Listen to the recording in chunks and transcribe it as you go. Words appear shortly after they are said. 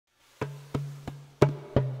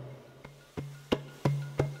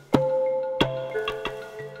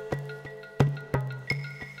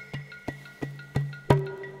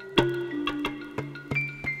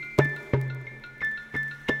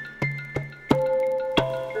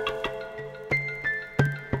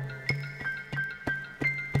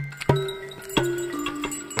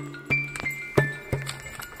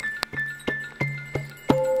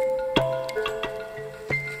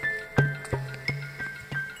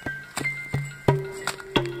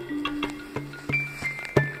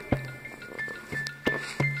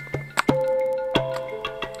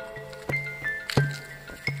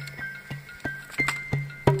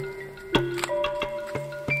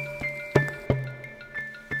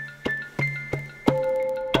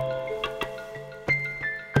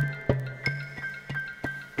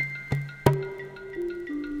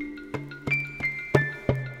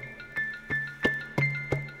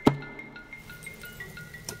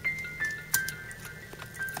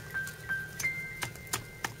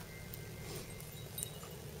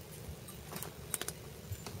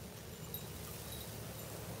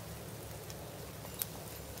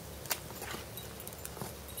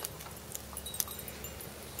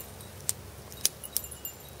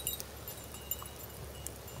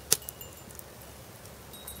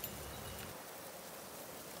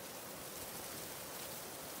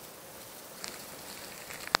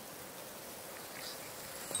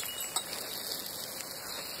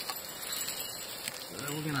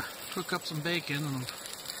We're gonna cook up some bacon, and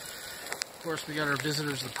of course we got our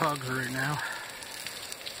visitors, the pugs, right now.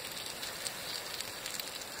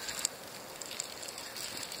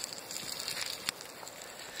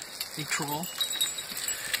 Hey, Troll,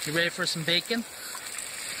 you ready for some bacon?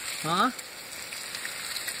 Huh?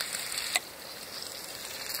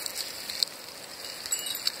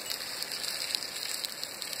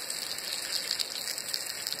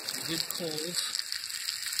 Good coals.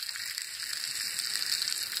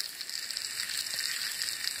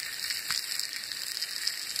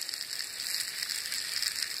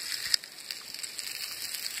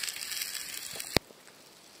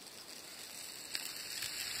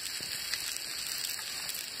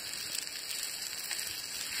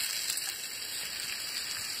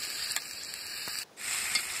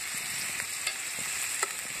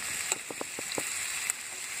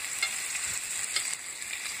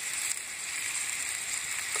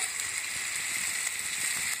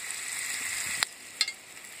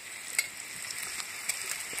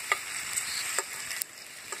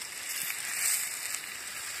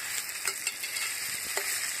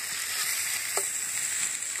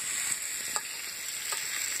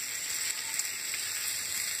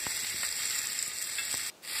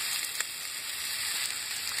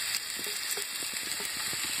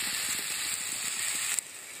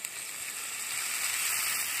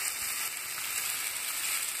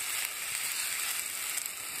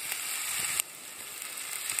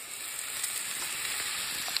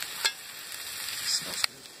 Smells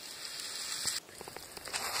good.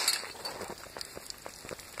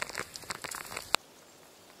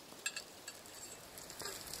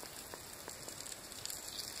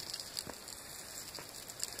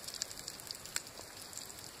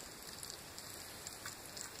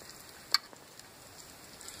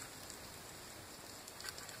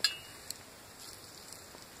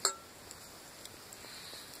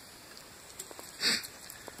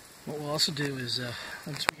 What we'll also do is,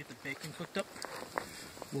 once we get the bacon cooked up,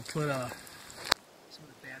 we'll put some of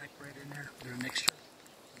the bannock bread in there, do a mixture,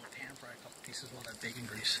 and we'll pan fry a couple pieces of all that bacon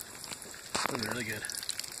grease. It'll be really good.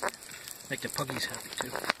 Make the puggies happy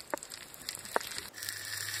too.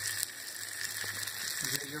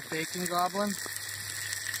 Is that your bacon, Goblin?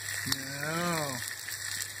 No.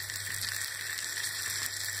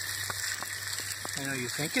 I know you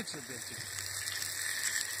think it's your bacon.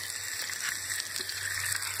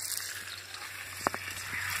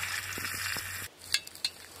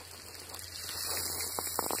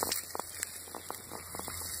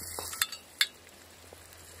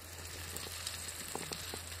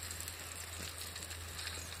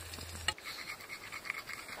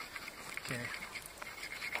 Okay,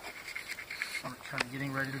 I'm kind of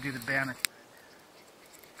getting ready to do the bannock bread,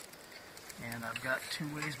 and I've got two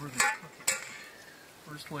ways we're going to cook it.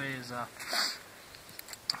 First way is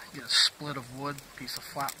get a split of wood, piece of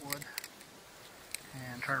flat wood,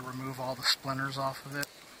 and try to remove all the splinters off of it.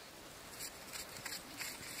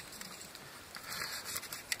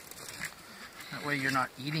 That way you're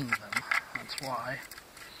not eating them, that's why.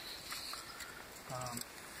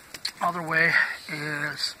 Other way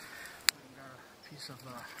is piece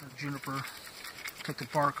of juniper, took the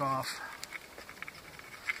bark off,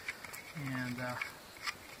 and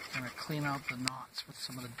kind of clean out the knots with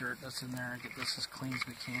some of the dirt that's in there and get this as clean as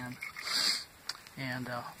we can. And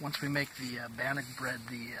once we make the bannock bread,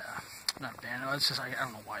 not bannock, it's just, I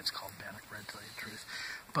don't know why it's called bannock bread, to tell you the truth,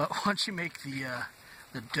 but once you make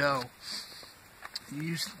the dough, you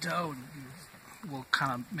use the dough and you will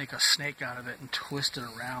kind of make a snake out of it and twist it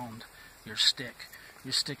around your stick.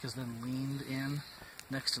 Your stick is then leaned in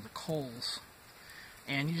next to the coals,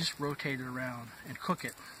 and you just rotate it around and cook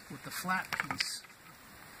it. With the flat piece,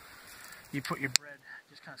 you put your bread,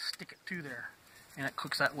 just kind of stick it to there, and it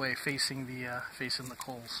cooks that way, facing the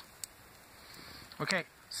coals. Okay,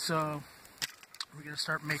 so we're gonna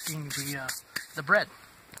start making the bread.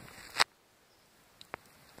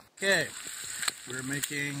 Okay, we're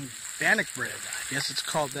making bannock bread. I guess it's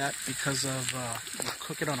called that because of you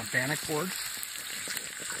cook it on a bannock board.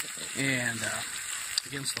 And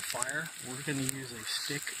against the fire, we're going to use a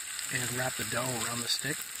stick and wrap the dough around the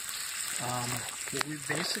stick. What we've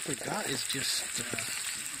basically got is just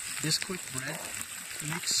Bisquick bread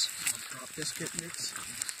mix, or drop biscuit mix.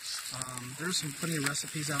 There's plenty of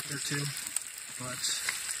recipes out there too, but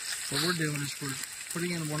what we're doing is we're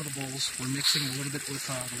putting in one of the bowls, we're mixing a little bit with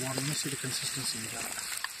the water. Let me see the consistency we got.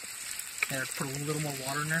 And put a little bit more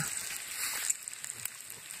water in there.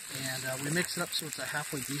 And we mix it up so it's a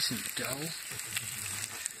halfway decent dough.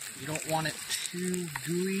 You don't want it too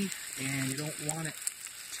gooey, and you don't want it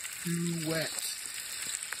too wet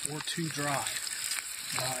or too dry.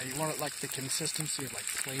 You want it like the consistency of like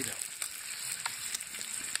Play-Doh.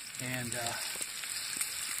 And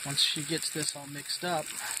once she gets this all mixed up,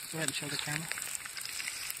 go ahead and show the camera.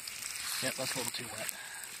 Yep, that's a little too wet.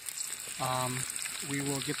 We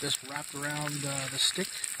will get this wrapped around the stick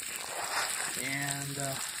and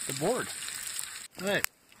the board. Alright.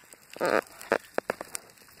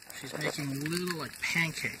 She's making little like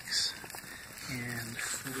pancakes. And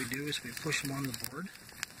what we do is we push them on the board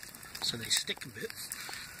so they stick a bit.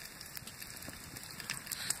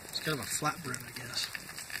 It's kind of a flatbread, I guess.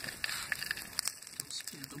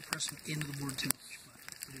 Don't press them into the board too much, but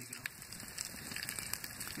there you go.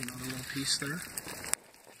 Another little piece there.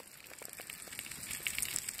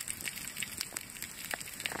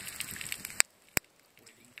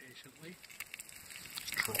 Waiting patiently.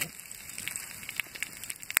 Troll.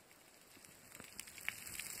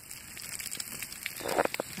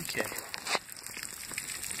 Okay.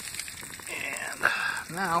 And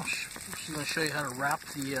now she's going to show you how to wrap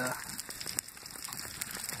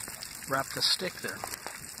the stick there.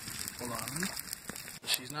 Hold on.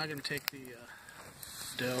 She's now going to take the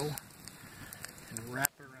dough and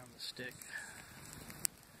wrap it around the stick.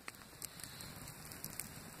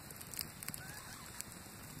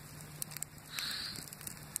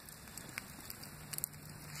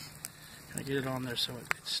 Can I get it on there so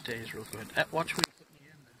it stays real good? Watch where you put me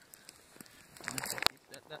in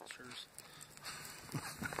there. That's hers.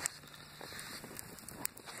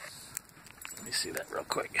 Let me see that real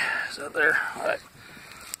quick. Is that there? Alright.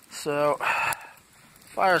 So,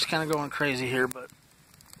 fire's kind of going crazy here, but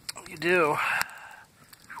what you do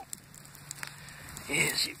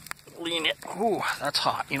is you lean it. Ooh, that's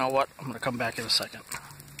hot. You know what? I'm going to come back in a second.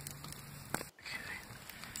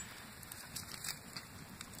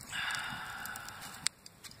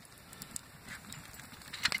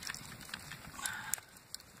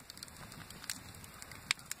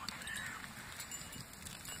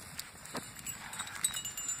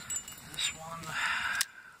 This one.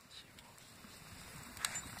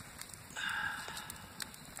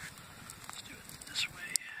 Let's do it this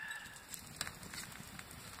way.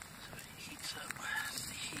 So it heats up.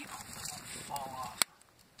 The heat won't fall off.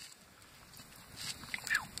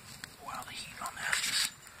 Wow, the heat on that is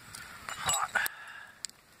hot.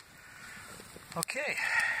 Okay,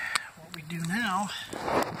 what we do now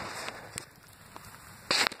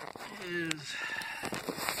is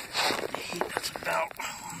the heat that's about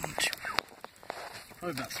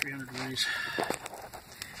probably about 300 degrees,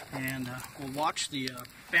 and we'll watch the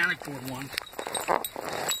Bannock board one,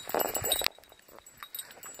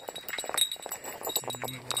 and then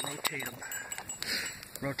we will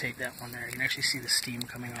rotate that one there. You can actually see the steam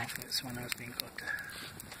coming off of it when that was being cooked.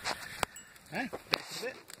 Alright, back to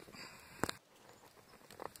it.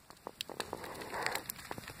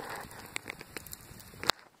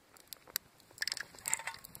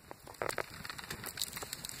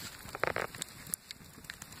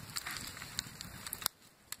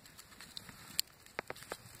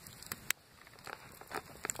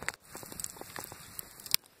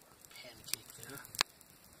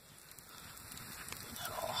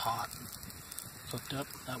 Hot and cooked up.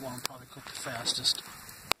 That one will probably cook the fastest.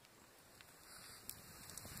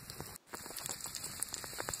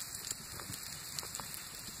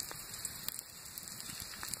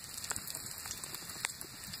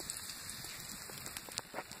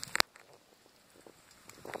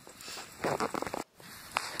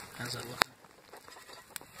 How's that looking?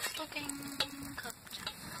 Looking cooked.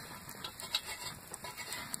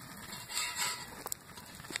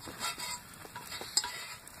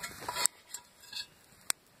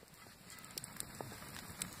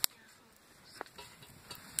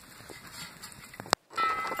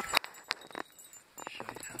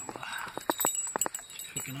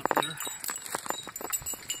 Cooking up there,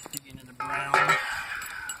 beginning to brown.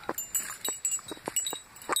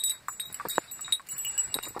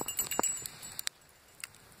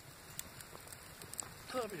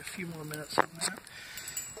 Probably a few more minutes on that.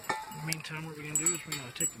 In the meantime, what we're going to do is we're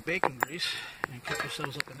going to take the bacon grease and cut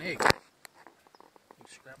ourselves up an egg. You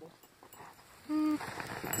scrabble?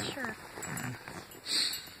 Sure.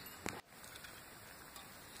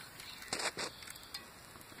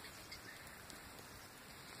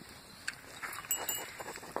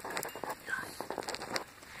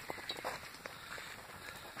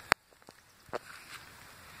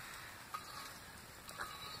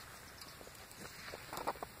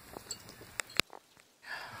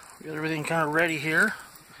 We got everything kind of ready here.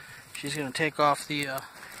 She's going to take off the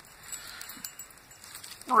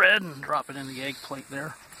bread and drop it in the egg plate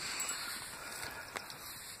there.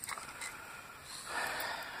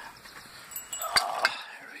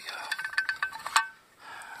 Here we go.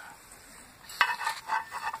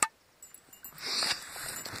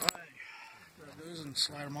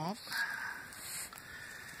 slide them off.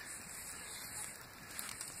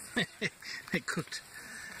 It cooked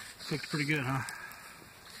pretty good, huh?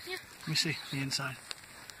 Yeah. Let me see the inside.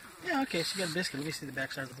 Yeah, okay, so you got a biscuit. Let me see the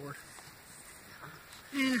back side of the board.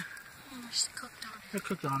 Yeah. Almost cooked on it. They're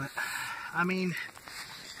cooked on it. I mean,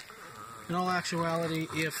 in all actuality,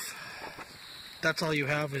 if that's all you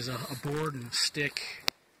have is a board and a stick,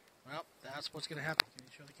 well, that's what's going to happen. Can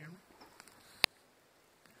you show the camera?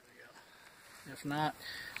 There we go. If not,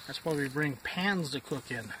 that's why we bring pans to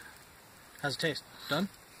cook in. How's it taste? Done?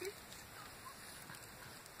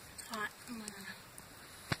 Hot.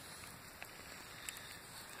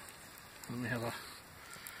 And we have a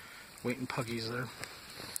waiting puggies there.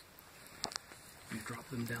 You drop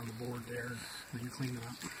them down the board there, and then you clean them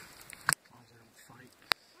up. As long as they don't fight.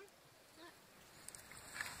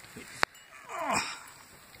 Oh.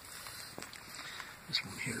 This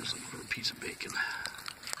one here is another piece of bacon.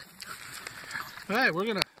 Alright, we're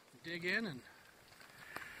gonna dig in and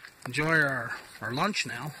enjoy our lunch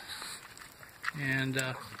now. And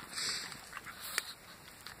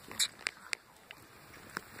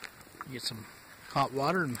get some hot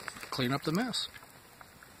water and clean up the mess.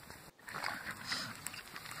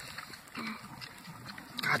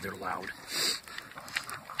 God, they're loud.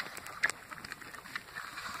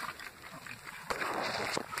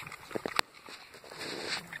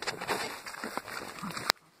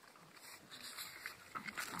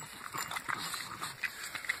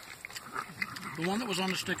 The one that was on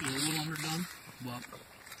the stick is a little underdone, but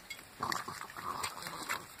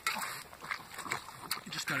I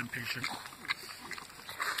just got impatient.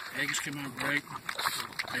 Eggs came out great.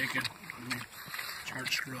 Bacon. It's hard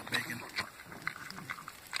to screw up bacon.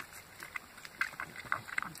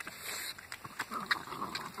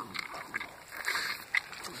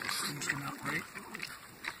 Things come out great.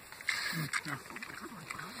 Yeah.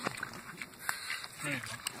 There you go.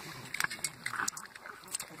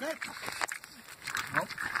 Okay. Well.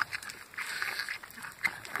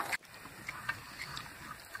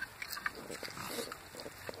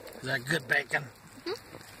 Is that good bacon?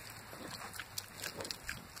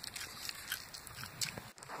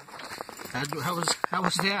 How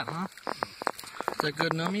was that, huh? Is that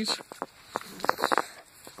good nummies?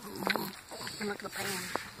 And look at the pan.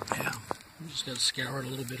 Yeah. We just got to scour it a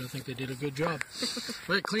little bit. I think they did a good job.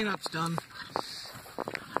 But cleanup's done.